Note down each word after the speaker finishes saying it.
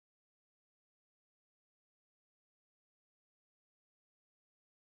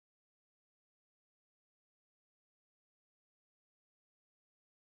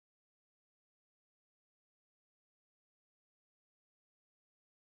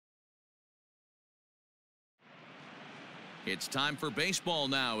It's time for baseball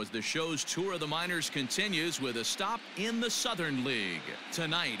now as the show's tour of the minors continues with a stop in the Southern League.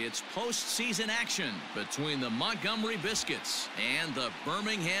 Tonight, it's postseason action between the Montgomery Biscuits and the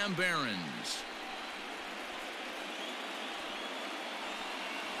Birmingham Barons.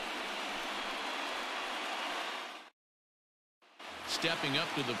 Stepping up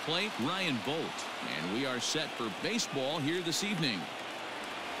to the plate, Ryan Bolt. And we are set for baseball here this evening.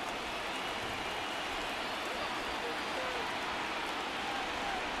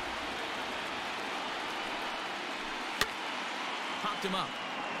 Popped him up.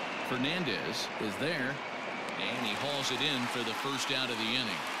 Fernandez is there, and he hauls it in for the first out of the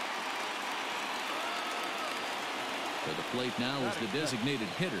inning. To the plate now is the designated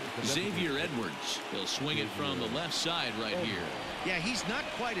hitter, Xavier Edwards. He'll swing it from the left side right here. Yeah, he's not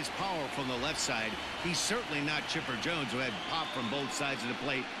quite as powerful from the left side. He's certainly not Chipper Jones, who had pop from both sides of the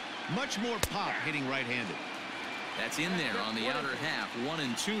plate. Much more pop hitting right-handed. That's in there on the outer half,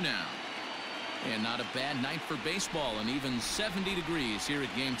 1-2 now. And not a bad night for baseball, and even 70 degrees here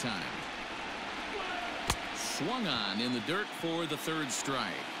at game time. Swung on in the dirt for the third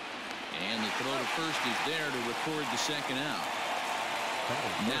strike. And the throw to first is there to record the second out.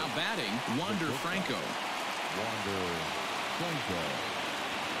 Now batting, Wander Franco.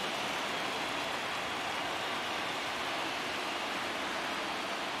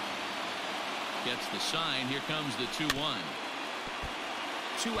 Gets the sign. Here comes the 2-1.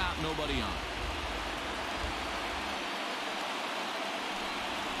 2 out, nobody on.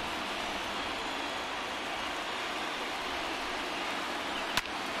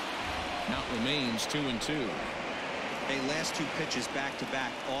 Count remains 2-2. Hey, last 2 pitches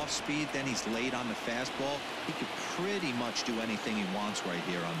back-to-back off speed, then he's late on the fastball. He could pretty much do anything he wants right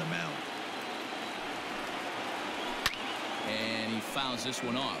here on the mound. And he fouls this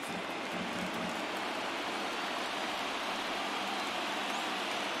one off.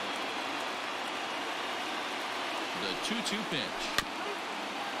 The 2-2 pitch.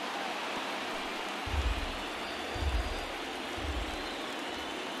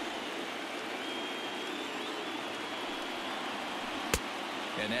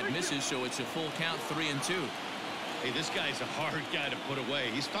 And that misses, so it's a full count, 3-2. Hey, this guy's a hard guy to put away.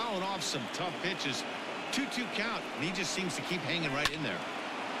 He's fouling off some tough pitches. 2-2 count, and he just seems to keep hanging right in there.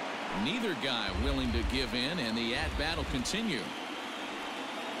 Neither guy willing to give in, and the at-bat will continue.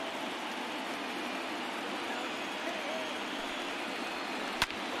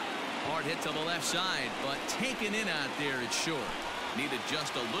 Hard hit to the left side, but taken in out there, it's short. Needed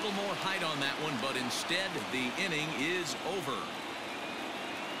just a little more height on that one, but instead the inning is over.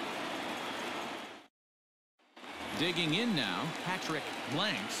 Digging in now, Patrick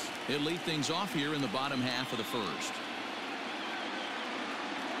Blanks. He'll lead things off here in the bottom half of the first.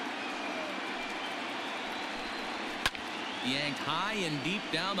 Yanked high and deep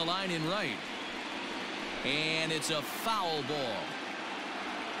down the line in right. And it's a foul ball.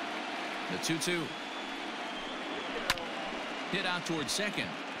 The 2-2. Hit out towards second.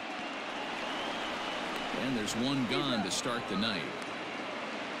 And there's one gone to start the night.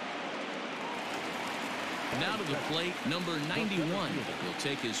 Now to the plate, number 91. He'll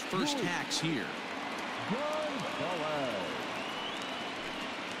take his first hacks here.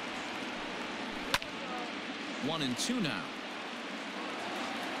 1-2 now.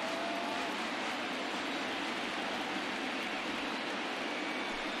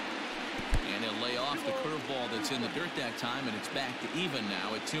 And he'll lay off the curveball that's in the dirt that time, and it's back to even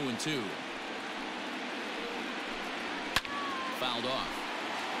now at 2-2. Fouled off.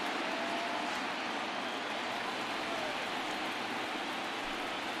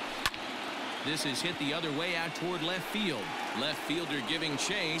 This is hit the other way out toward left field. Left fielder giving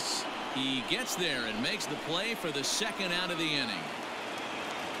chase. He gets there and makes the play for the second out of the inning.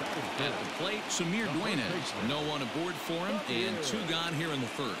 At the plate, Samir Duenas. No one aboard for him, and 2 gone here in the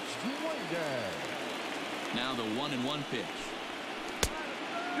first. Now the 1-1 pitch.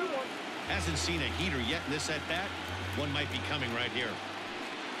 Hasn't seen a heater yet in this at-bat. One might be coming right here.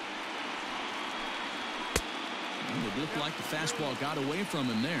 It would look like the fastball got away from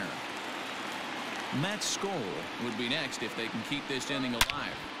him there. Matt Skoll would be next if they can keep this inning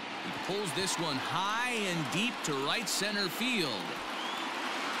alive. He pulls this one high and deep to right center field.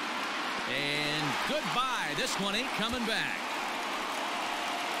 And goodbye. This one ain't coming back.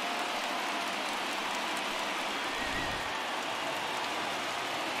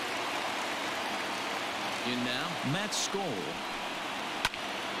 In now, Matt Skoll.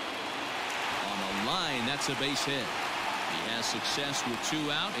 On the line, that's a base hit. He has success with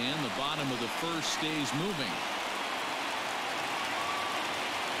 2 out, and the bottom of the first stays moving.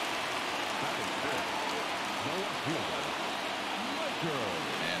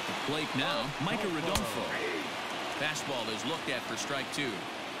 At the plate now, Micah Rodolfo. Fastball is looked at for strike 2.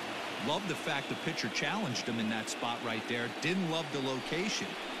 Love the fact the pitcher challenged him in that spot right there. Didn't love the location,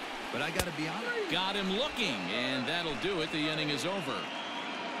 but I got to be honest. Got him looking, and that'll do it. The inning is over.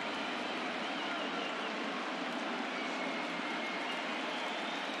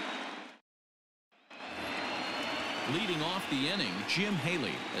 Leading off the inning, Jim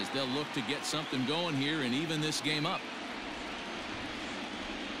Haley, as they'll look to get something going here and even this game up.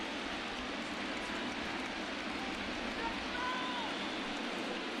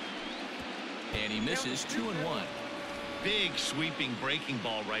 And he misses 2-1. Big sweeping breaking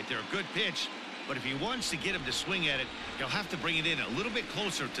ball right there. Good pitch. But if he wants to get him to swing at it, he'll have to bring it in a little bit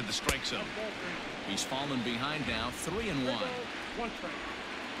closer to the strike zone. He's fallen behind now, 3-1.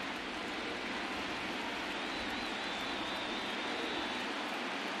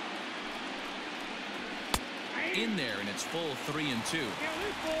 In there, and it's full 3-2.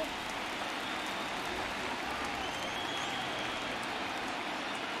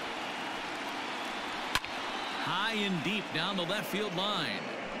 High and deep down the left field line,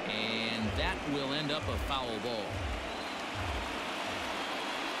 and that will end up a foul ball.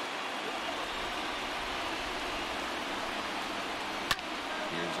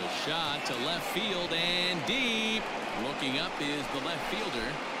 Here's a shot to left field and deep. Looking up is the left fielder.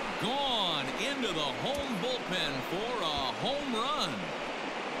 Gone into the home bullpen for a home run.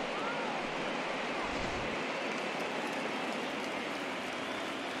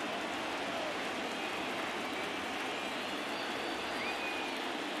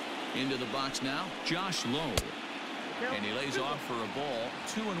 Into the box now, Josh Lowe. And he lays off for a ball,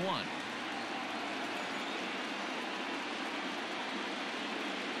 2-1.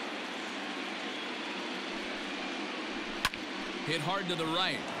 Hit hard to the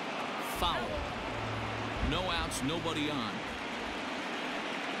right. Foul. No outs, nobody on.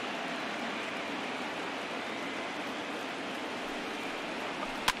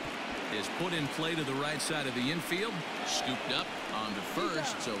 Is put in play to the right side of the infield. Scooped up onto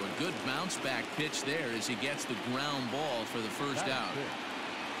first, so a good bounce back pitch there as he gets the ground ball for the first out.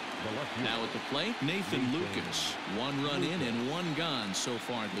 Now at the plate, Nathan Lucas. 1 run in and 1 gone so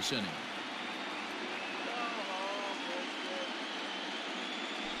far this inning.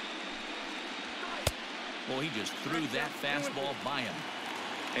 Well, he just threw that fastball by him.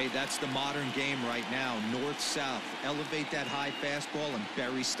 Hey, that's the modern game right now. North-south. Elevate that high fastball and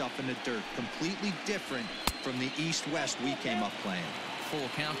bury stuff in the dirt. Completely different from the east-west we came up playing. Full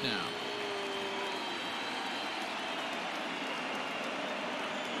count now.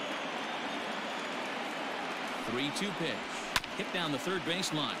 Three-two pitch. Hit down the third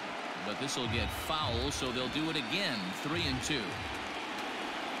baseline. But this will get foul, so they'll do it again. 3-2.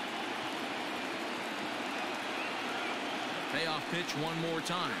 Payoff pitch one more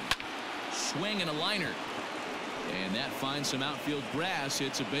time. Swing and a liner. And that finds some outfield grass.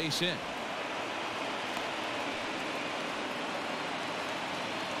 It's a base hit.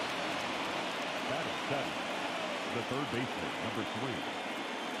 That is set. The third baseman, number 3,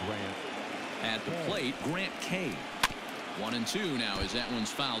 Grant. At the plate, Grant K. 1-2 now as that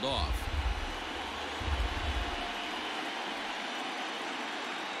one's fouled off.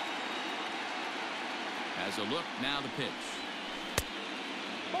 Has a look, now the pitch.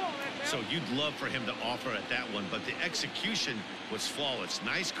 So you'd love for him to offer at that one, but the execution was flawless.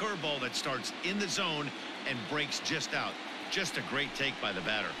 Nice curveball that starts in the zone and breaks just out. Just a great take by the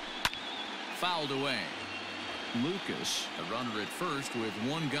batter. Fouled away. Lucas, a runner at first with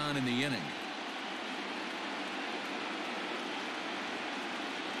 1 gone in the inning.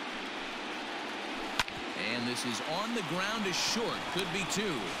 And this is on the ground is short. Could be 2.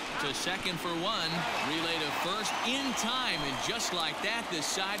 To second for 1. Relay to first in time. And just like that, this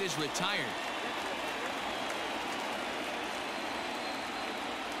side is retired.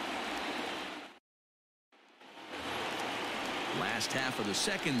 Last half of the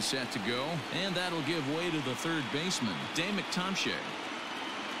second set to go. And that'll give way to the third baseman, Dave McTomshay.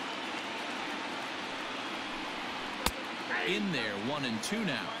 In there, 1-2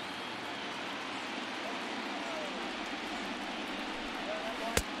 now.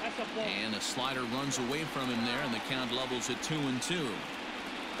 And a slider runs away from him there, and the count levels at 2-2.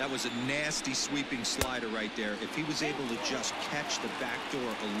 That was a nasty sweeping slider right there. If he was able to just catch the back door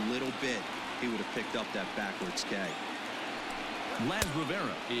a little bit, he would have picked up that backwards K. Laz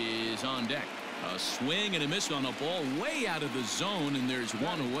Rivera is on deck. A swing and a miss on a ball way out of the zone, and there's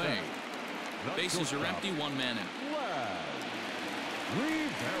 1 away. Bases are empty, 1 man out. Laz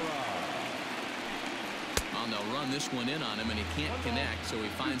Rivera. And they'll run this one in on him, and he can't connect, so he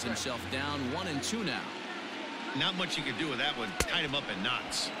finds himself down 1-2 now. Not much you can do with that one. Tied him up in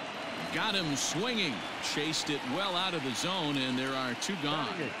knots. Got him swinging. Chased it well out of the zone, and there are 2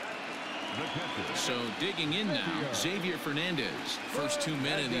 gone. So digging in now, Xavier Fernandez. First 2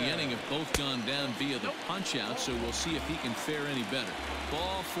 men in the inning have both gone down via the punch out, so we'll see if he can fare any better.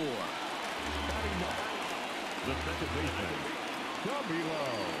 Ball 4. The second baseman, Camilo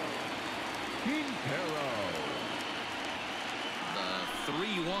Quintero. The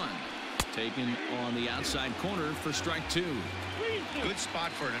 3-1. Taken on the outside corner for strike 2. Good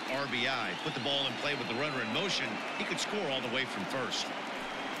spot for an RBI. Put the ball in play with the runner in motion. He could score all the way from first.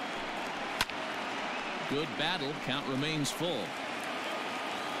 Good battle. Count remains full.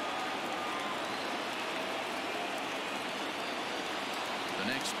 The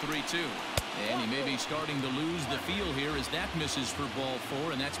next 3-2. And he may be starting to lose the feel here as that misses for ball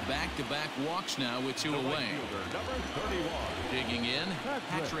 4, and that's back-to-back walks now with 2 away. Digging in,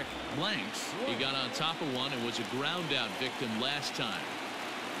 Patrick Blanks. He got on top of one and was a ground-out victim last time.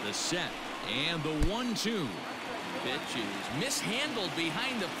 The set and the 1-2. Pitch is mishandled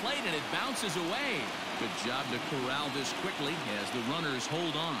behind the plate, and it bounces away. Good job to corral this quickly as the runners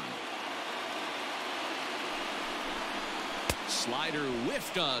hold on. Slider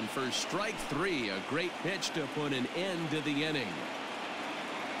whiffed on for strike 3. A great pitch to put an end to the inning.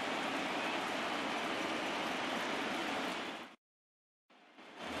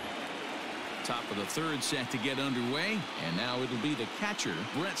 Top of the 3rd set to get underway, and now it'll be the catcher,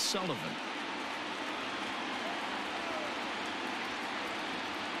 Brett Sullivan.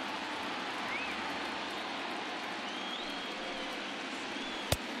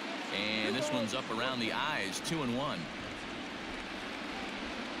 And this one's up around the eyes, 2-1.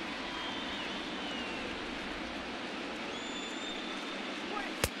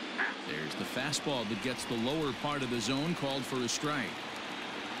 There's the fastball that gets the lower part of the zone, called for a strike.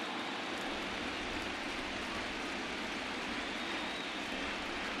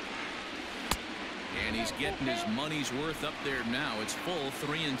 And he's getting his money's worth up there now. It's full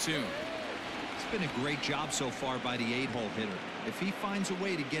 3-2. It's been a great job so far by the 8-hole hitter. If he finds a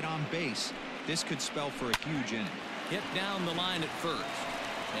way to get on base, this could spell for a huge inning. Hit down the line at first,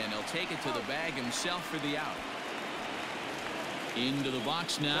 and he'll take it to the bag himself for the out. Into the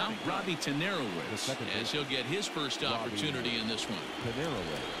box now, Robbie Tenerowitz, as he'll get his first opportunity in this one.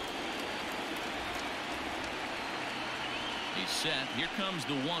 He's set. Here comes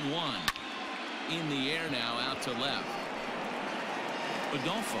the 1-1. In the air now, out to left.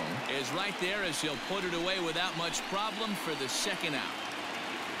 Adolfo is right there as he'll put it away without much problem for the second out.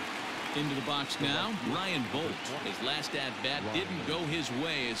 Into the box now, Ryan Bolt. His last at-bat didn't go his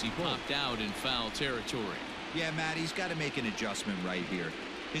way as he popped out in foul territory. Yeah, Matt, he's got to make an adjustment right here.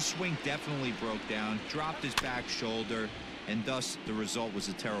 His swing definitely broke down, dropped his back shoulder, and thus the result was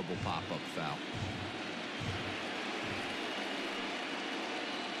a terrible pop-up foul.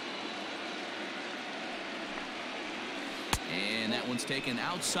 And that one's taken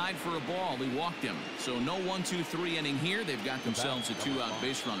outside for a ball. He walked him. So no 1-2-3 inning here. They've got themselves a 2-out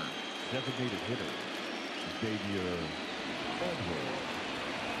base runner. Designated hitter, Xavier Fernandez.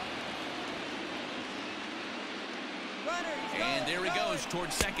 And there he goes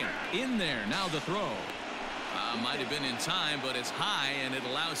towards second. In there. Now the throw. Might have been in time, but it's high, and it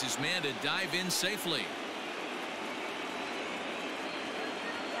allows his man to dive in safely.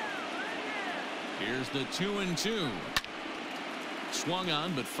 Here's the 2-2. Swung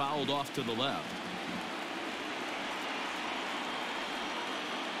on, but fouled off to the left.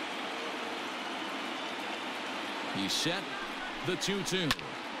 He's set. The 2-2.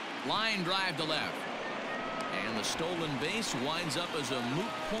 Line drive to left. And the stolen base winds up as a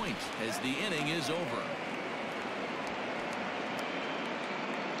moot point as the inning is over.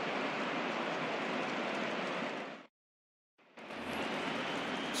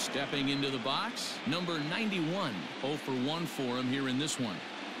 Stepping into the box, number 91. 0 for 1 for him here in this one.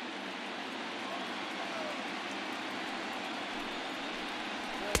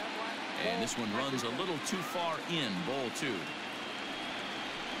 And this one runs a little too far in. Ball 2.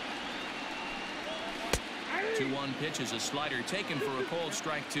 2-1 pitch is a slider taken for a called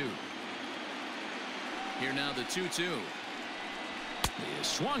strike 2. Here now the 2-2. He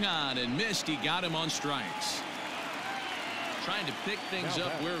swung on and missed. He got him on strikes. Trying to pick things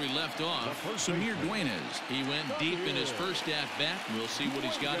up where he left off. Samir Duenas. He went deep in his first at-bat. We'll see what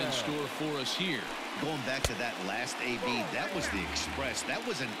he's got in store for us here. Going back to that last AB, that was the express. That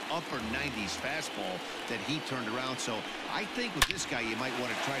was an upper 90s fastball that he turned around. So I think with this guy, you might want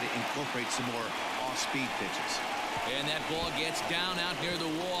to try to incorporate some more off-speed pitches. And that ball gets down out near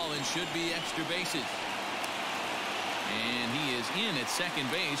the wall and should be extra bases. And he is in at second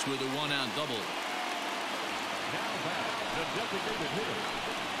base with a 1-out double. back, the designated hitter,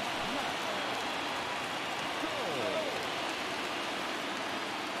 Matt Skoll.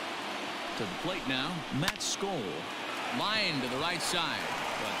 To the plate now, Matt Skoll. Line to the right side.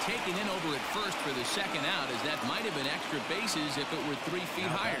 But taken in over at first for the second out, as that might have been extra bases if it were 3 feet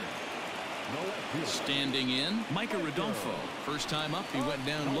higher. Standing in, Micah Rodolfo. First time up, he went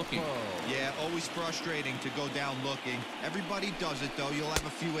down looking. Yeah, always frustrating to go down looking. Everybody does it, though. You'll have a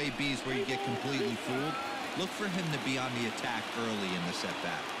few ABs where you get completely fooled. Look for him to be on the attack early in the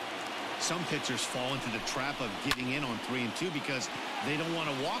at-bat. Some pitchers fall into the trap of getting in on 3 and 2 because they don't want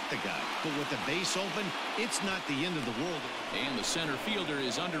to walk the guy. But with the base open, it's not the end of the world. And the center fielder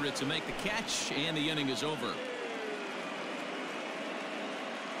is under it to make the catch, and the inning is over.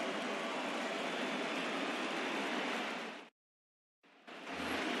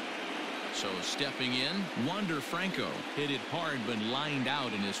 So stepping in, Wander Franco hit it hard but lined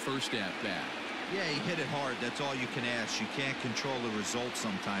out in his first at-bat. Yeah, he hit it hard. That's all you can ask. You can't control the result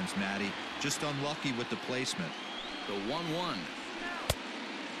sometimes, Matty. Just unlucky with the placement. The 1-1.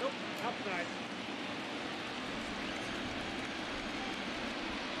 Nope, outside.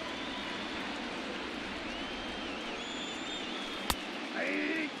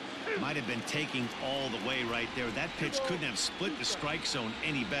 Might have been taking all the way right there. That pitch couldn't have split the strike zone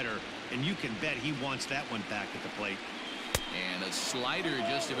any better, and you can bet he wants that one back at the plate. And a slider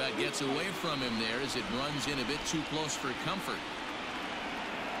just about gets away from him there as it runs in a bit too close for comfort.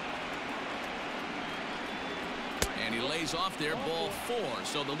 And he lays off there, ball 4.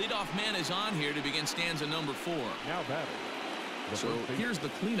 So the leadoff man is on here to begin stanza number 4. Now batting. So here's the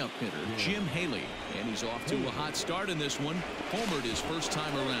cleanup hitter, Jim Haley. And he's off to a hot start in this one. Homered his first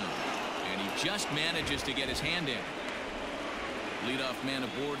time around. And he just manages to get his hand in. Leadoff man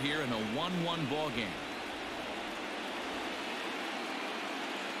aboard here in a 1-1 ball game.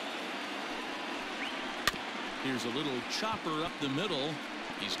 Here's a little chopper up the middle.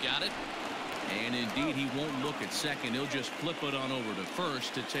 He's got it. And indeed, he won't look at second. He'll just flip it on over to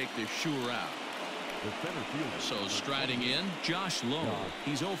first to take the sure out. So striding in, Josh Lowe.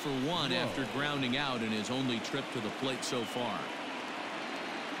 He's 0 for 1 after grounding out in his only trip to the plate so far.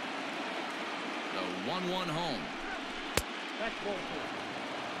 The 1-1 home. That's ball 4.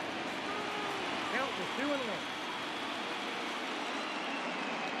 Count was 2-1.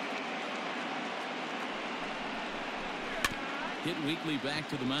 Hit weekly back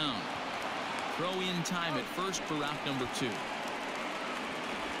to the mound. Throw in time at first for out number 2.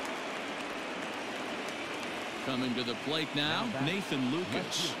 Coming to the plate now, Nathan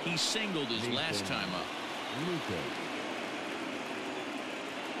Lucas. He singled his last time up.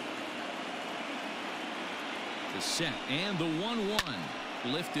 The set and the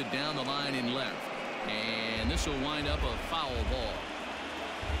 1-1 lifted down the line in left, and this will wind up a foul ball.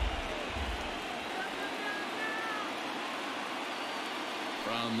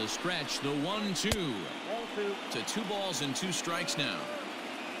 From the stretch, the 1-2 to 2 balls and 2 strikes now.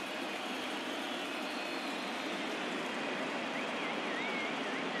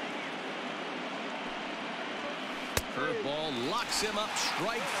 Curveball locks him up,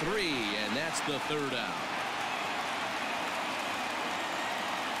 strike 3, and that's the 3rd out.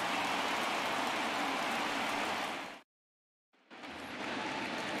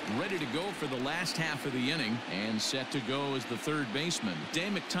 Ready to go for the last half of the inning, and set to go as the 3rd baseman,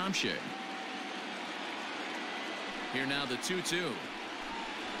 Dave McTomshay. Here now the 2-2.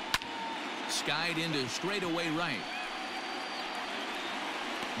 Skied into straightaway right.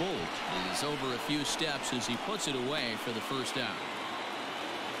 Bolt is over a few steps as he puts it away for the 1st out.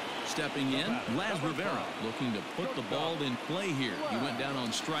 Stepping in, Laz Rivera looking to put the ball in play here. He went down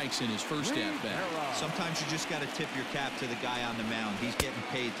on strikes in his first at-bat. Sometimes you just got to tip your cap to the guy on the mound. He's getting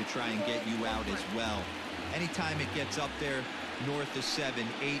paid to try and get you out as well. Anytime it gets up there north of 7,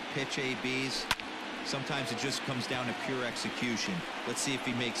 8 pitch ABs, sometimes it just comes down to pure execution. Let's see if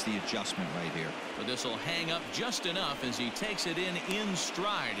he makes the adjustment right here. But this will hang up just enough as he takes it in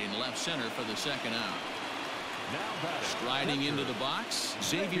stride in left center for the 2nd out. Striding into the box,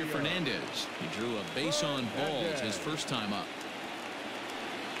 Xavier Fernandez. He drew a base on balls his first time up.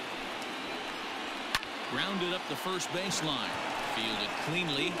 Grounded up the first baseline. Fielded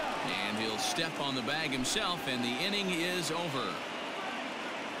cleanly, and he'll step on the bag himself, and the inning is over.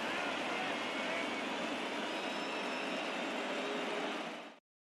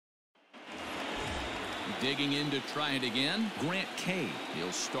 Digging in to try it again, Grant Kay.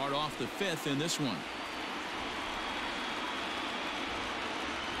 He'll start off the 5th in this one.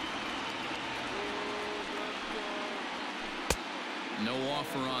 No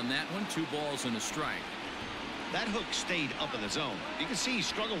offer on that one. 2 balls and a strike. That hook stayed up in the zone. You can see he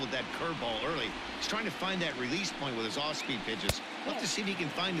struggled with that curveball early. He's trying to find that release point with his off-speed pitches. Love to see if he can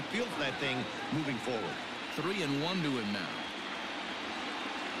find the feel for that thing moving forward. 3-1 to him now.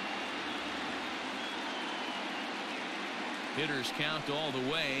 Hitters count all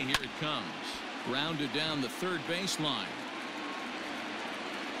the way. Here it comes. Grounded down the third baseline.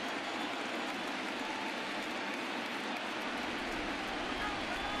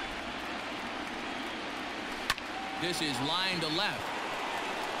 This is line to left.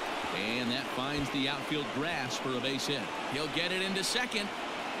 And that finds the outfield grass for a base hit. He'll get it into second.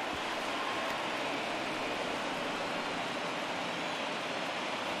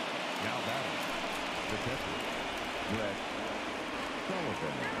 Now batting, the catcher, Brett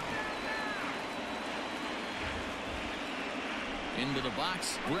Sullivan. Into the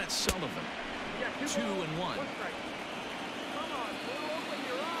box, Brett Sullivan. 2-1.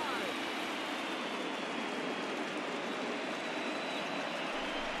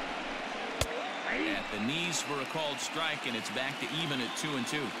 At the knees for a called strike, and it's back to even at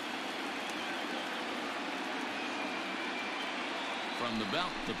 2-2. From the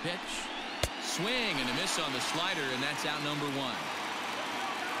belt, the pitch. Swing and a miss on the slider, and that's out number 1.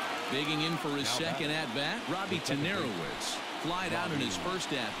 Digging in for his second at-bat, Robbie Tenerowicz. Flied out in his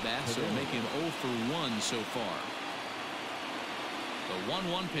first at-bat, so making 0 for 1 so far. The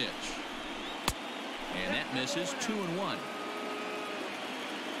 1-1 pitch. And that misses. 2-1.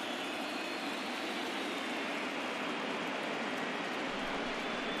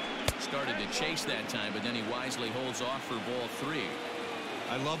 Started to chase that time, but then he wisely holds off for ball 3.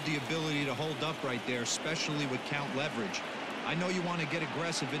 I love the ability to hold up right there, especially with count leverage. I know you want to get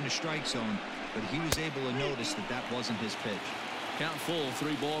aggressive in the strike zone, but he was able to notice that that wasn't his pitch. Count full,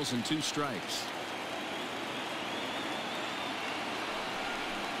 3 balls and 2 strikes.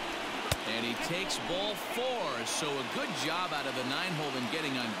 And he takes ball 4, so a good job out of the 9-hole in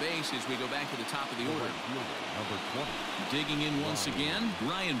getting on base as we go back to the top of the order. Number 20. Digging in once again,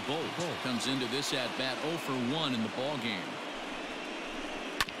 Ryan Bolt comes into this at-bat 0 for 1 in the ball game.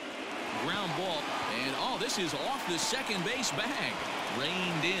 Ground ball, and this is off the second base bag.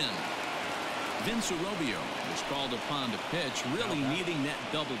 Reined in. Vince Arrobio is called upon to pitch, really needing that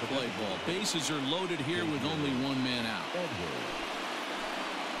double play ball. Bases are loaded here with only 1 man out.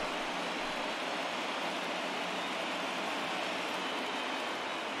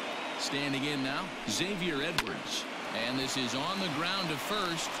 Standing in now, Xavier Edwards. And this is on the ground to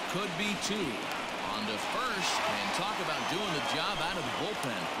first. Could be 2. On to first. And talk about doing the job out of the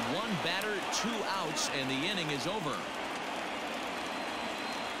bullpen. 1 batter, 2 outs, and the inning is over.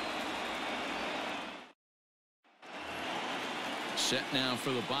 Set now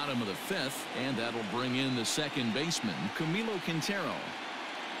for the bottom of the 5th, and that'll bring in the second baseman, Camilo Quintero.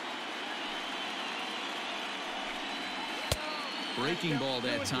 Breaking ball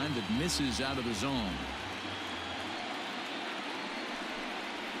that time that misses out of the zone.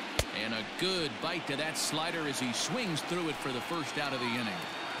 And a good bite to that slider as he swings through it for the first out of the inning.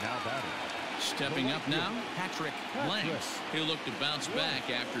 Now batting. Stepping up now, Patrick Blanks. He'll look to bounce back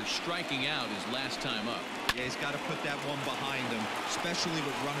after striking out his last time up. Yeah, he's got to put that one behind him, especially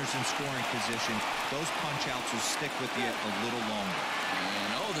with runners in scoring position. Those punch-outs will stick with you a little longer.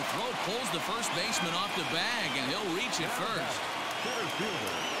 And the throw pulls the first baseman off the bag, and he'll reach it first.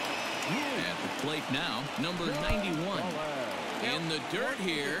 At the plate now, number 91. In the dirt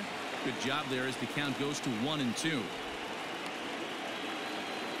here. Good job there as the count goes to 1-2.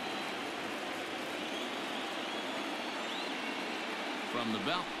 From the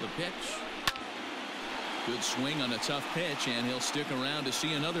belt, the pitch. Good swing on a tough pitch, and he'll stick around to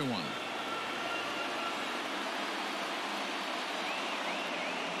see another one.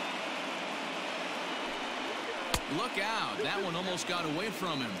 Look out. That one almost got away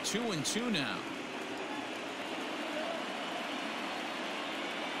from him. 2-2 now.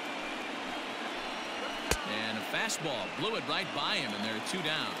 And a fastball blew it right by him, and there are 2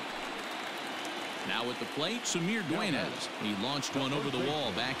 down. Now at the plate, Samir Duenas. He launched one over the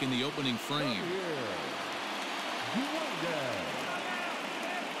wall back in the opening frame.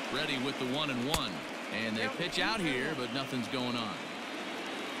 Ready with the 1-1. And they pitch out here, but nothing's going on.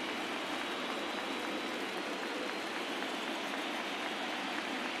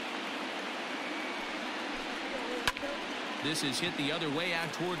 This is hit the other way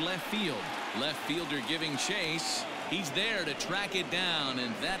out toward left field. Left fielder giving chase. He's there to track it down,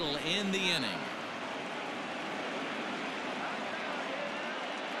 and that'll end the inning.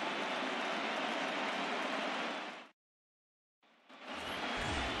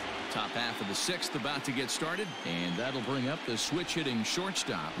 Top half of the 6th about to get started, and that'll bring up the switch hitting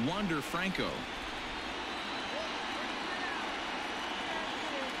shortstop, Wander Franco.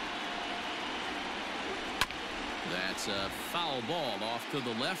 That's a foul ball off to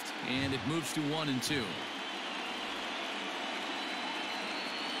the left, and it moves to 1-2.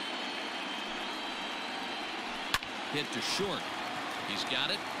 Hit to short. He's got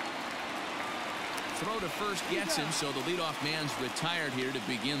it. Throw to first gets him, so the leadoff man's retired here to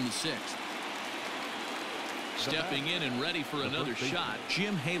begin the sixth. Stepping in and ready for another shot,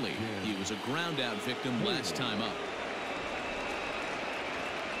 Jim Haley. He was a ground-out victim last time up.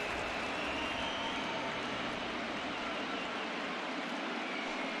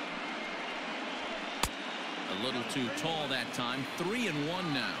 A little too tall that time. 3-1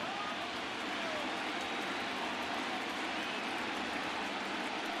 now.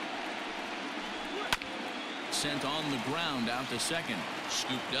 Sent on the ground out to second.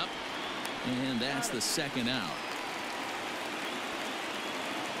 Scooped up. And that's the second out.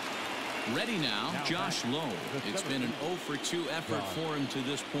 Ready now, Josh Lowe. It's been an 0 for 2 effort for him to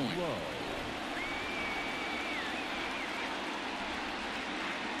this point.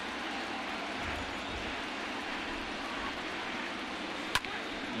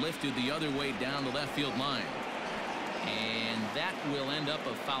 Lifted the other way down the left field line. And that will end up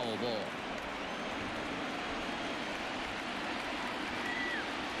a foul ball.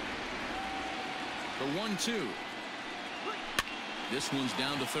 The 1-2. This one's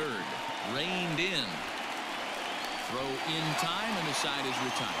down to third. Reined in. Throw in time, and the side is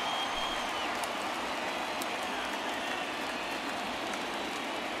retired.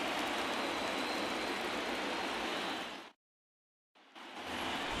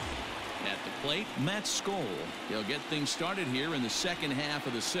 At the plate, Matt Skoll. He'll get things started here in the second half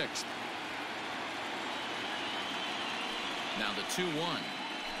of the sixth. Now the 2-1.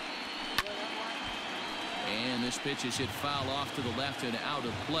 And this pitch is hit foul off to the left and out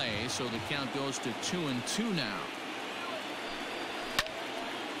of play, so the count goes to 2-2 now.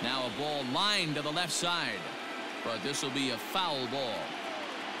 Now a ball lined to the left side, but this will be a foul ball.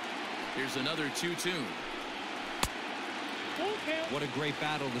 Here's another 2-2. What a great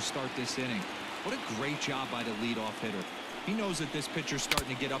battle to start this inning. What a great job by the leadoff hitter. He knows that this pitcher's starting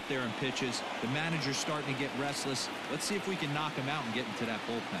to get up there in pitches. The manager's starting to get restless. Let's see if we can knock him out and get into that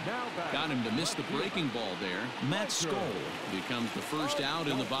bullpen. Got him to miss the breaking ball there. Matt Skoll becomes the first out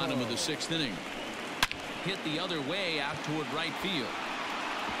in the bottom of the sixth inning. Hit the other way out toward right field.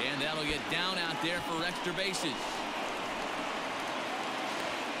 And that'll get down out there for extra bases.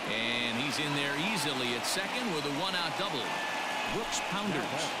 And he's in there easily at second with a one-out double. Brooks Pounders,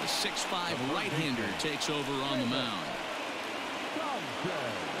 the 6'5" right-hander, takes over on the mound.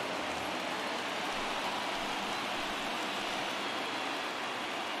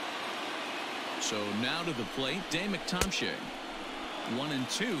 So now to the plate, Dave McTomshay.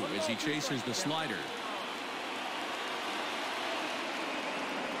 1-2 as he chases the slider.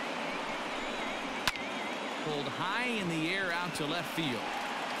 Pulled high in the air out to left field.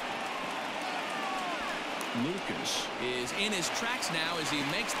 Lucas is in his tracks now as he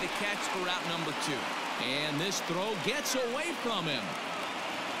makes the catch for out number 2. And this throw gets away from him.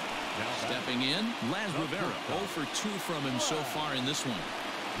 Stepping in, Laz Rivera. 0 for 2 from him so far in this one.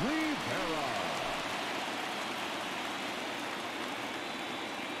 Rivera.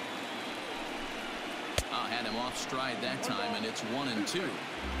 Had him off stride that time, and it's 1-2.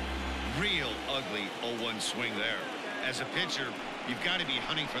 Real ugly 0-1 swing there. As a pitcher, you've got to be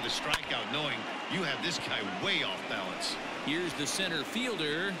hunting for the strikeout, knowing you have this guy way off balance. Here's the center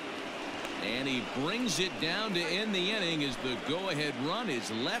fielder, and he brings it down to end the inning as the go-ahead run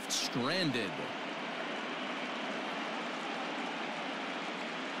is left stranded.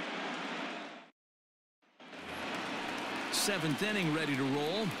 Seventh inning ready to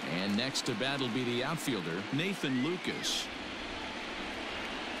roll, and next to bat will be the outfielder Nathan Lucas.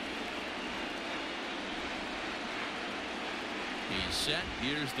 He's set.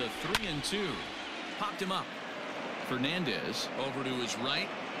 Here's the 3-2. Popped him up. Fernandez over to his right,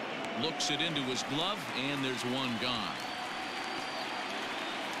 looks it into his glove, and there's one gone.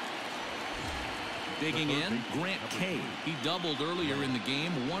 Digging in, Grant Kay. He doubled earlier in the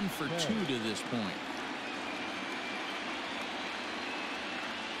game. 1 for 2 to this point.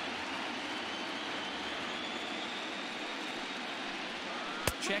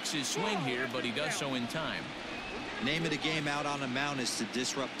 Checks his swing here, but he does so in time. Name of the game out on the mound is to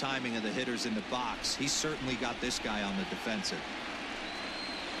disrupt timing of the hitters in the box. He's certainly got this guy on the defensive.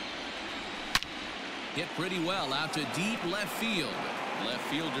 Hit pretty well out to deep left field. Left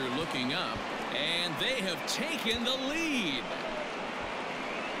fielder looking up, and they have taken the lead.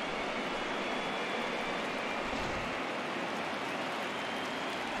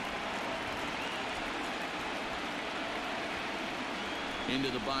 Into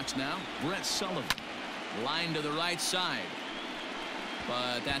the box now, Brett Sullivan. Line to the right side.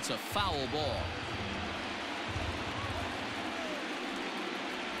 But that's a foul ball.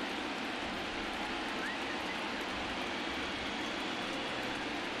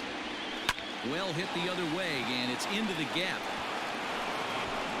 Well hit the other way, and it's into the gap.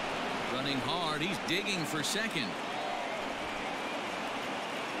 Running hard, he's digging for second.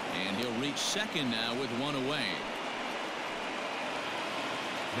 And he'll reach second now with one away.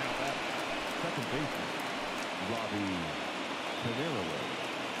 Now that's second baseman, Robbie Tenerowicz.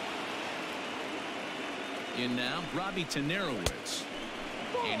 In now, Robbie Tenerowicz.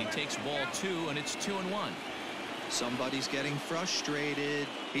 And he takes ball 2, and it's 2-1. Somebody's getting frustrated.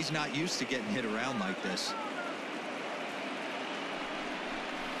 He's not used to getting hit around like this.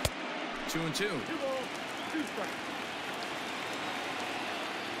 2-2. 2 balls, 2 strikes.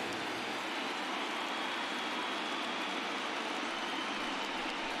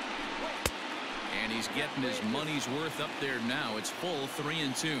 And he's getting his money's worth up there now. It's full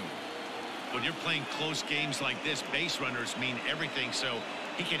 3-2. When you're playing close games like this, base runners mean everything, so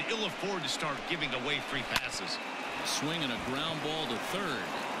he can ill afford to start giving away free passes. Swinging a ground ball to third.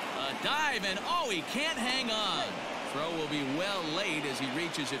 A dive, and oh, he can't hang on. Throw will be well late as he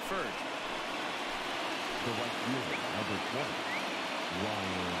reaches it first. The right fielder, number 20,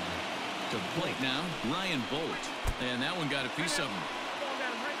 Ryan. To the plate now, Ryan Bolt. And that one got a piece of him. Ball got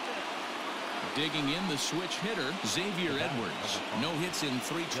him right there. Digging in the switch hitter, Xavier Edwards. No hits in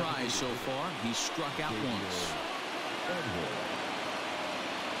 3 tries so far. He's struck out once.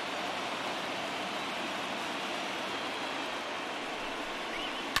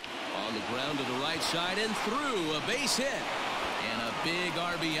 On the ground to the right side and through. A base hit. And a big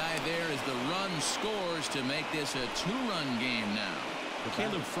RBI there as the run scores to make this a 2-run game now.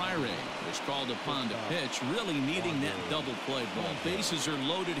 Caleb Freire was called upon to pitch, really needing that double play ball. Bases are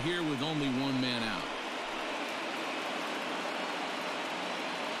loaded here with only 1 man out.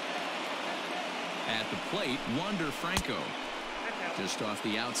 At the plate, Wander Franco. Just off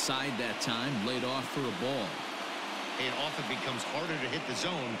the outside that time, laid off for a ball. It often becomes harder to hit the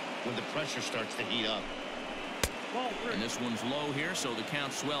zone when the pressure starts to heat up. And this one's low here, so the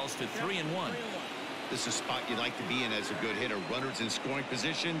count swells to 3-1. This is a spot you like to be in as a good hitter. Runners in scoring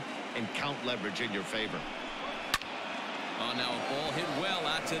position and count leverage in your favor. Oh, now a ball hit well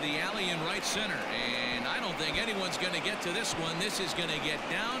out to the alley in right center. And I don't think anyone's going to get to this one. This is going to get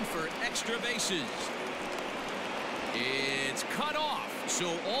down for extra bases. It's cut off,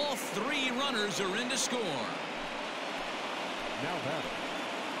 so all 3 runners are in to score. Now batting,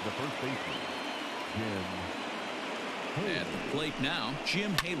 the first baseman, Jim Haley. At the plate now,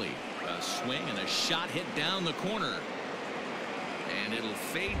 Jim Haley. A swing and a shot hit down the corner. And it'll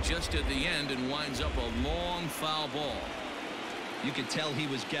fade just at the end and winds up a long foul ball. You could tell he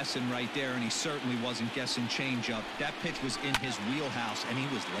was guessing right there, and he certainly wasn't guessing changeup. That pitch was in his wheelhouse, and he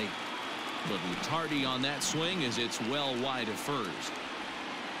was late. But tardy on that swing as it's well wide of first.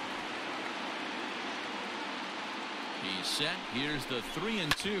 He's set. Here's the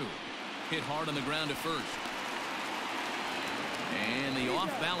 3-2. Hit hard on the ground to first. And the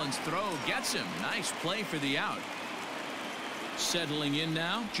off-balance throw gets him. Nice play for the out. Settling in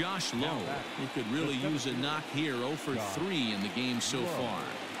now, Josh Lowe, who could really use a knock here. 0 for 3 in the game so far.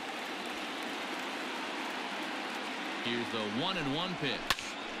 Here's the 1-1 pitch.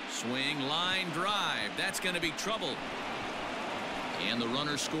 Swing, line, drive. That's going to be trouble. And the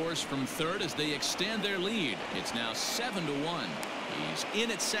runner scores from third as they extend their lead. It's now 7-1. He's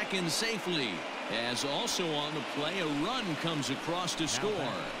in at second safely. As also on the play, a run comes across to score.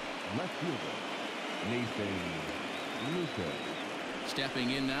 Left fielder, Nathan Lucas.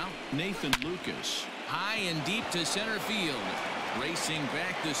 Stepping in now, Nathan Lucas. High and deep to center field. Racing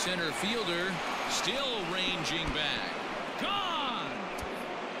back the center fielder. Still ranging back. Gone!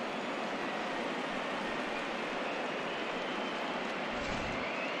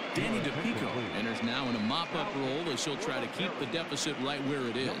 Danny DePico enters now in a mop-up role as he'll try to keep the deficit right where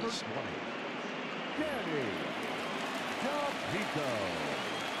it is. Danny DePico.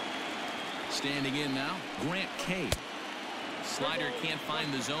 Standing in now, Grant Kay. Slider can't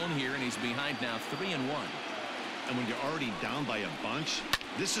find the zone here, and he's behind now 3-1. And when you're already down by a bunch,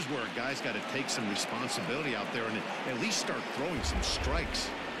 this is where a guy's got to take some responsibility out there and at least start throwing some strikes.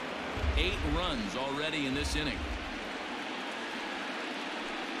 8 runs already in this inning.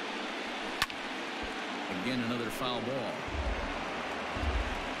 Again, another foul ball.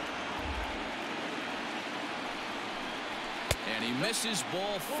 And he misses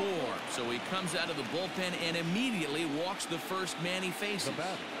ball 4. So he comes out of the bullpen and immediately walks the first man he faces. The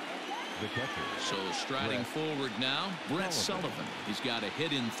batter, the catcher. So striding forward now, Brett Sullivan. He's got a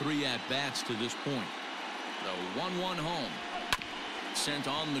hit in 3 at-bats to this point. The 1-1 home. Sent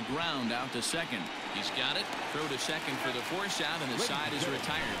on the ground out to second. He's got it. Throw to second for the force out, and the side is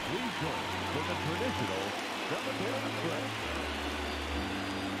retired. For the traditional cemetery stretch.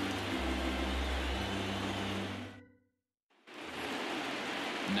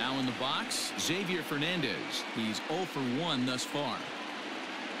 Now in the box, Xavier Fernandez. He's 0 for 1 thus far.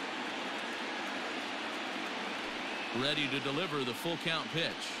 Ready to deliver the full count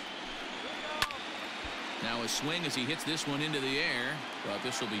pitch. Now a swing as he hits this one into the air, but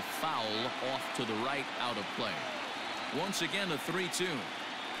this will be foul off to the right, out of play. Once again a 3-2.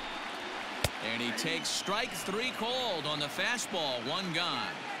 And he takes strike 3 called on the fastball. 1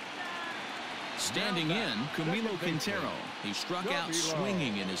 gone. Standing in, Camilo Quintero. He struck out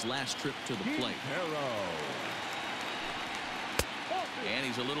swinging in his last trip to the plate. And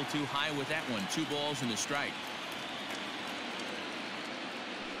he's a little too high with that one. 2 balls and a strike.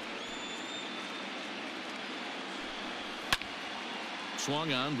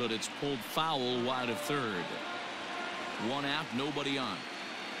 Swung on, but it's pulled foul wide of third. 1 out, nobody on.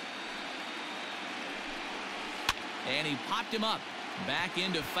 And he popped him up. Back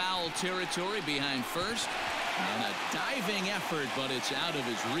into foul territory behind first. And a diving effort, but it's out of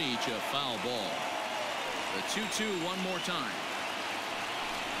his reach. A foul ball. The 2-2 one more time.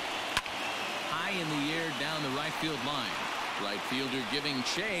 High in the air down the right field line. Right fielder giving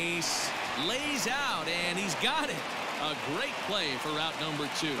chase. Lays out, and he's got it. A great play for route number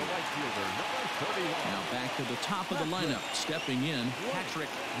 2. Now back to the top of the lineup. Stepping in, Patrick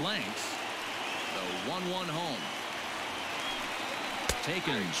Blanks. The 1-1 home.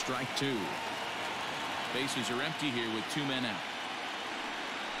 Taken, strike 2. Bases are empty here with 2 men out.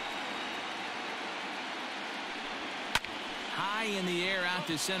 High in the air out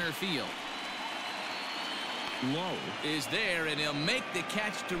to center field. Low is there, and he'll make the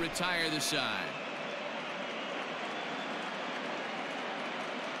catch to retire the side.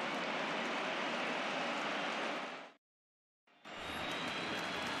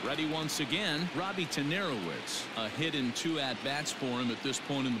 Ready once again, Robbie Tenerowitz. A hit in 2 at-bats for him at this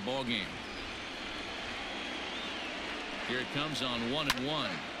point in the ballgame. Here it comes on 1-1.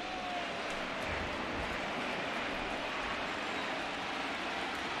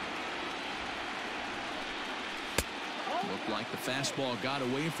 Looked like the fastball got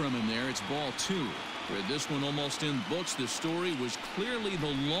away from him there. It's ball 2. With this one almost in books, the story was clearly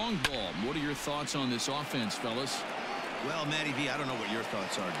the long ball. What are your thoughts on this offense, fellas? Well, Matty V, I don't know what your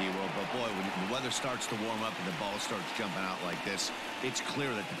thoughts are, D-Roll, but boy, when the weather starts to warm up and the ball starts jumping out like this, it's clear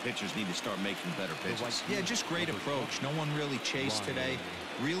that the pitchers need to start making better pitches. Yeah, just great approach. No one really chased today.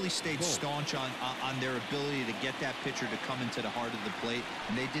 Really stayed staunch on their ability to get that pitcher to come into the heart of the plate,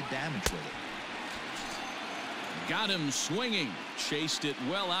 and they did damage with it. Got him swinging. Chased it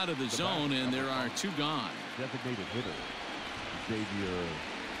well out of the zone, and there are 2 gone. Designated hitter, Xavier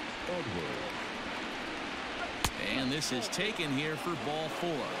Edwards. And this is taken here for ball 4.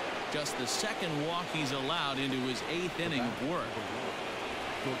 Just the second walk he's allowed into his 8th inning of work.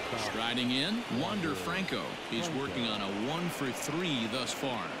 Striding in, Wander Franco. He's working on a 1 for 3 thus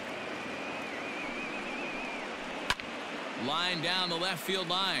far. Line down the left field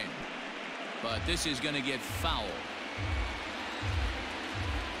line. But this is going to get foul.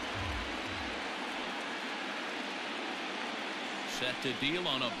 Set to deal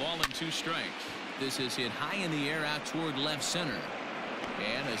on a ball and 2 strikes. This is hit high in the air out toward left center.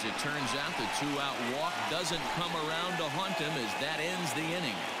 And as it turns out, the 2-out walk doesn't come around to haunt him as that ends the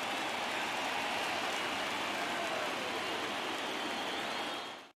inning.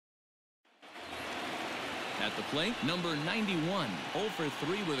 At the plate, number 91. 0 for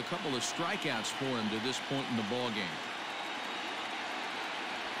 3 with a couple of strikeouts for him to this point in the ballgame.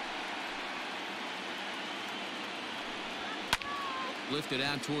 Lifted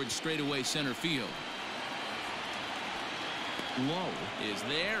out towards straightaway center field. Low is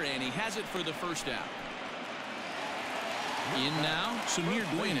there, and he has it for the first out. In now, Samir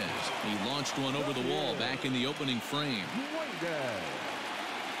Duenas. He launched one over the wall back in the opening frame.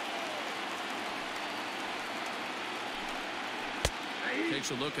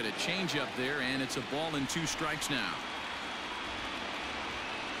 Takes a look at a changeup there, and it's a ball and 2 strikes now.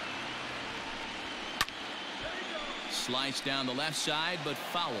 Sliced down the left side, but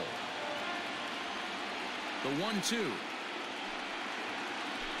foul. The 1-2.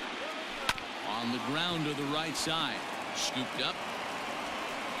 On the ground to the right side. Scooped up.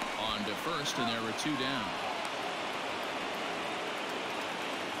 On to first, and there were 2 down.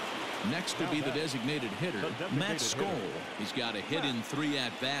 Next will be the designated hitter, Matt Skoll. He's got a hit in 3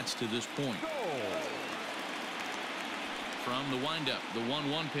 at-bats to this point. From the windup, the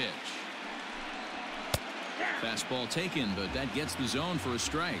 1-1 pitch. Fastball taken, but that gets the zone for a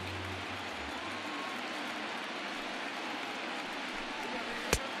strike.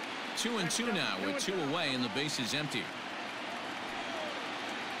 2-2 now with 2 away and the base is empty.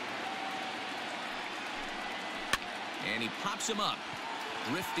 And he pops him up,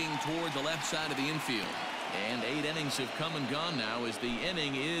 drifting toward the left side of the infield. And 8 innings have come and gone now as the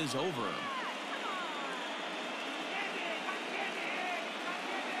inning is over.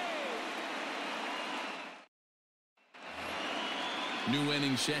 New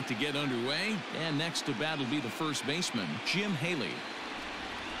inning set to get underway, and next to bat will be the first baseman, Jim Haley.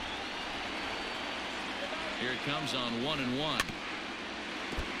 Here it comes on 1-1.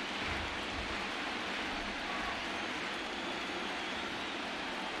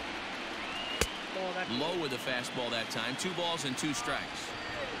 Low with the fastball that time. 2 balls and 2 strikes.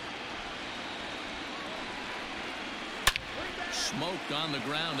 Smoked on the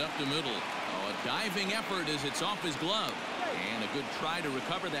ground up the middle. Oh, a diving effort as it's off his glove. And a good try to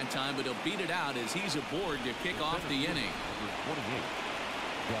recover that time, but he'll beat it out as he's aboard to kick off the inning.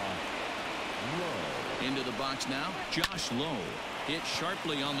 Into the box now, Josh Lowe. Hit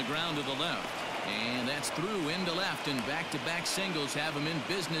sharply on the ground to the left. And that's through into left, and back-to-back singles have him in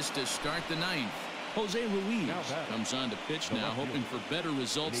business to start the 9th. Jose Ruiz comes on to pitch now, hoping for better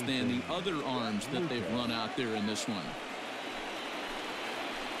results than the other arms that they've run out there in this one.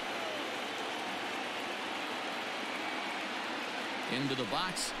 Into the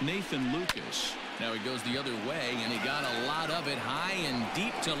box, Nathan Lucas. Now he goes the other way, and he got a lot of it high and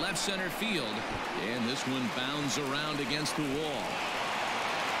deep to left center field. And this one bounds around against the wall.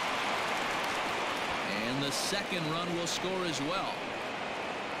 And the second run will score as well.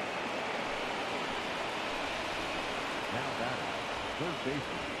 Now batting, third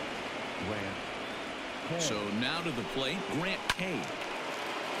baseman, Grant Kay. So now to the plate, Grant Kay.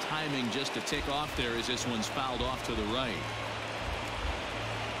 Timing just to tick off there as this one's fouled off to the right.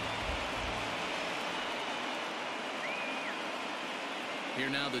 Here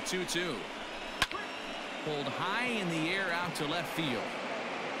now the 2-2. Pulled high in the air out to left field.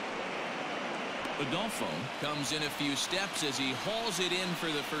 Adolfo comes in a few steps as he hauls it in for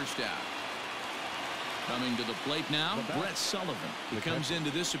the first out. Coming to the plate now, Brett Sullivan. He comes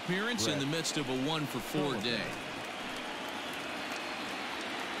into this appearance in the midst of a 1-for-4 day.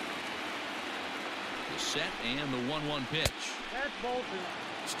 The set and the 1-1 pitch. That's Bolton.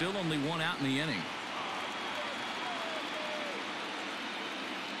 Still only 1 out in the inning.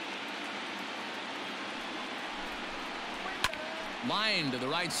 Line to the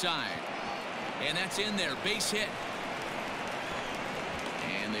right side. And that's in there. Base hit.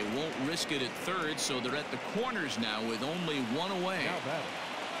 And they won't risk it at third, so they're at the corners now with only 1 away. Now batting,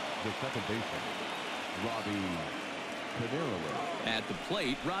 the second baseman, Robbie Tenerowicz. At the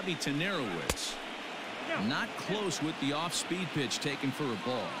plate, Robbie Tenerowicz. Not close with the off-speed pitch taken for a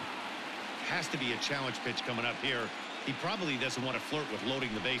ball. Has to be a challenge pitch coming up here. He probably doesn't want to flirt with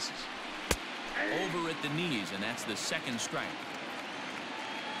loading the bases. Over at the knees, and that's the second strike.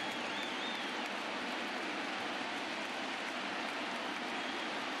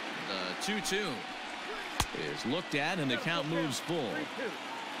 The 2-2 is looked at, and the count moves full.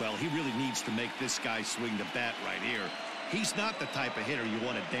 Well, he really needs to make this guy swing the bat right here. He's not the type of hitter you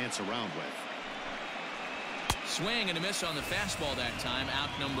want to dance around with. Swing and a miss on the fastball that time. Out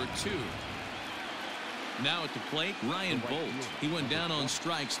number 2. Now at the plate, Ryan Bolt. He went down on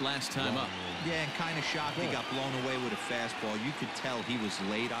strikes last time up. Yeah, and kind of shocked he got blown away with a fastball. You could tell he was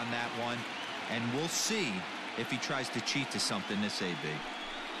late on that one. And we'll see if he tries to cheat to something this AB.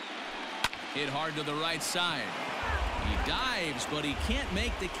 Hit hard to the right side. He dives, but he can't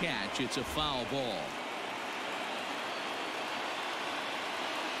make the catch. It's a foul ball.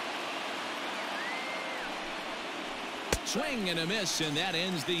 Swing and a miss, and that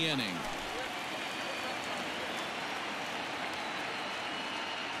ends the inning.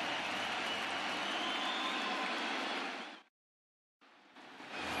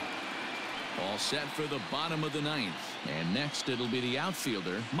 All set for the bottom of the 9th. And next it'll be the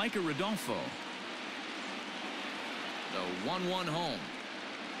outfielder, Micah Rodolfo. The 1-1 home.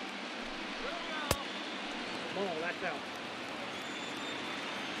 Oh, that's out.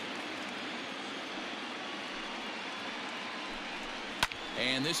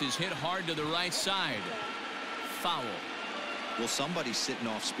 And this is hit hard to the right side. Foul. Well, somebody's sitting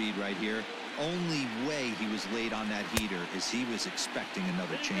off speed right here. Only way he was late on that heater is he was expecting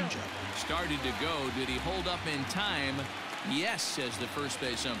another changeup. Started to go. Did he hold up in time? Yes, says the first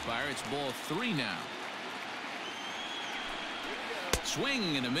base umpire. It's ball 3 now.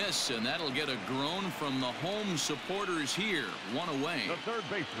 Swing and a miss, and that'll get a groan from the home supporters here. One away. The third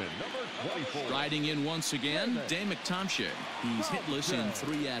baseman, number 24. Riding in once again, Dave McTominay. He's hitless in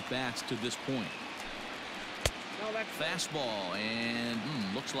 3 at-bats to this point. No, that's Fastball, and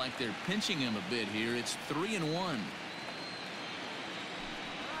looks like they're pinching him a bit here. It's 3-1.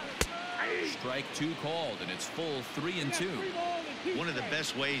 Strike 2 called, and it's full 3-2. One of the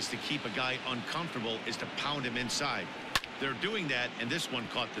best ways to keep a guy uncomfortable is to pound him inside. They're doing that, and this one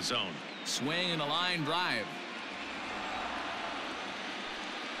caught the zone. Swing and a line drive.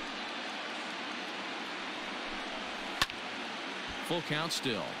 Full count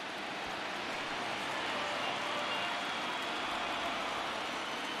still.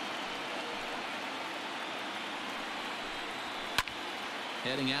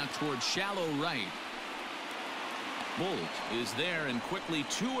 Heading out towards shallow right. Bolt is there, and quickly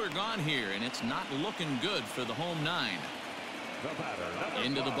 2 are gone here, and it's not looking good for the home 9.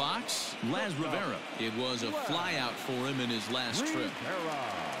 Into the box, Laz Rivera. It was a fly out for him in his last trip.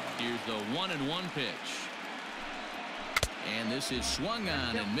 Here's the 1-1 pitch. And this is swung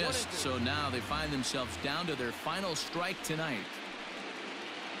on and missed, so now they find themselves down to their final strike tonight.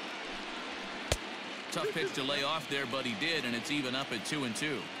 Tough pitch to lay off there, but he did, and it's even up at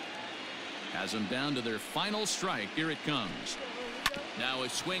 2-2. Has them down to their final strike. Here it comes. Now a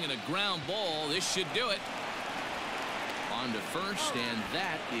swing and a ground ball. This should do it. On to first, and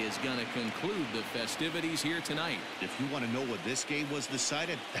that is going to conclude the festivities here tonight. If you want to know what this game was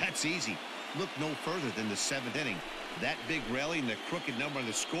decided, that's easy. Look no further than the 7th inning. That big rally and the crooked number on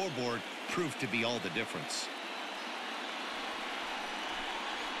the scoreboard proved to be all the difference.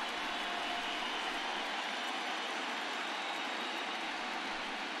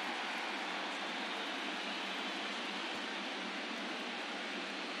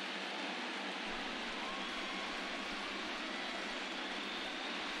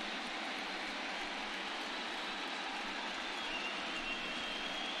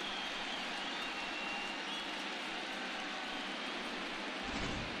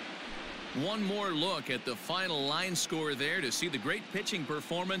 One more look at the final line score there to see the great pitching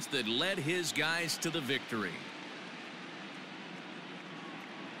performance that led his guys to the victory.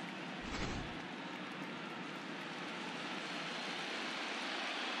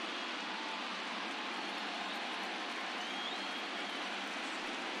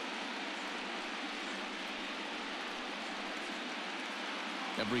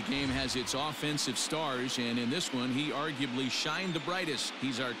 Every game has its offensive stars, and in this one, he arguably shined the brightest.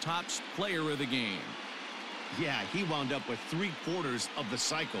 He's our top player of the game. Yeah, he wound up with 3/4 of the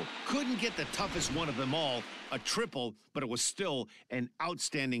cycle. Couldn't get the toughest one of them all, a triple, but it was still an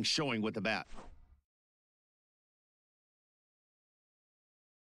outstanding showing with the bat.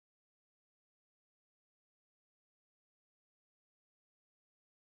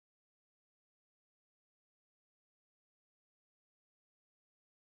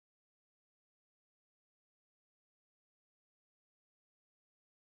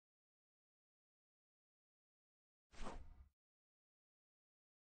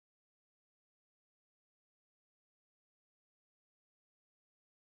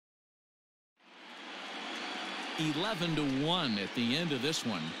 (11-1) at the end of this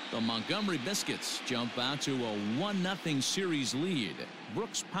one. The Montgomery Biscuits jump out to a 1-0 series lead.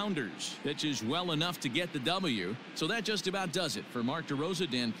 Brooks Pounders pitches well enough to get the W. So that just about does it. For Mark DeRosa,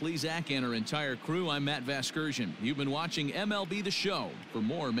 Dan Plesac, and our entire crew, I'm Matt Vasgersian. You've been watching MLB The Show. For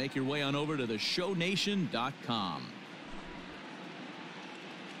more, make your way on over to theshownation.com.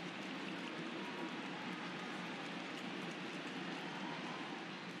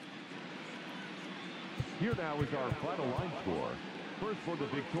 Here now is our final line score. First for the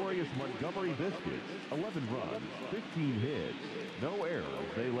victorious Montgomery Biscuits, 11 runs, 15 hits, no errors.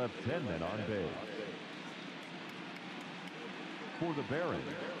 They left 10 men on base. For the Barons,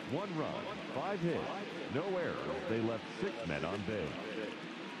 1 run, 5 hits, no errors. They left 6 men on base.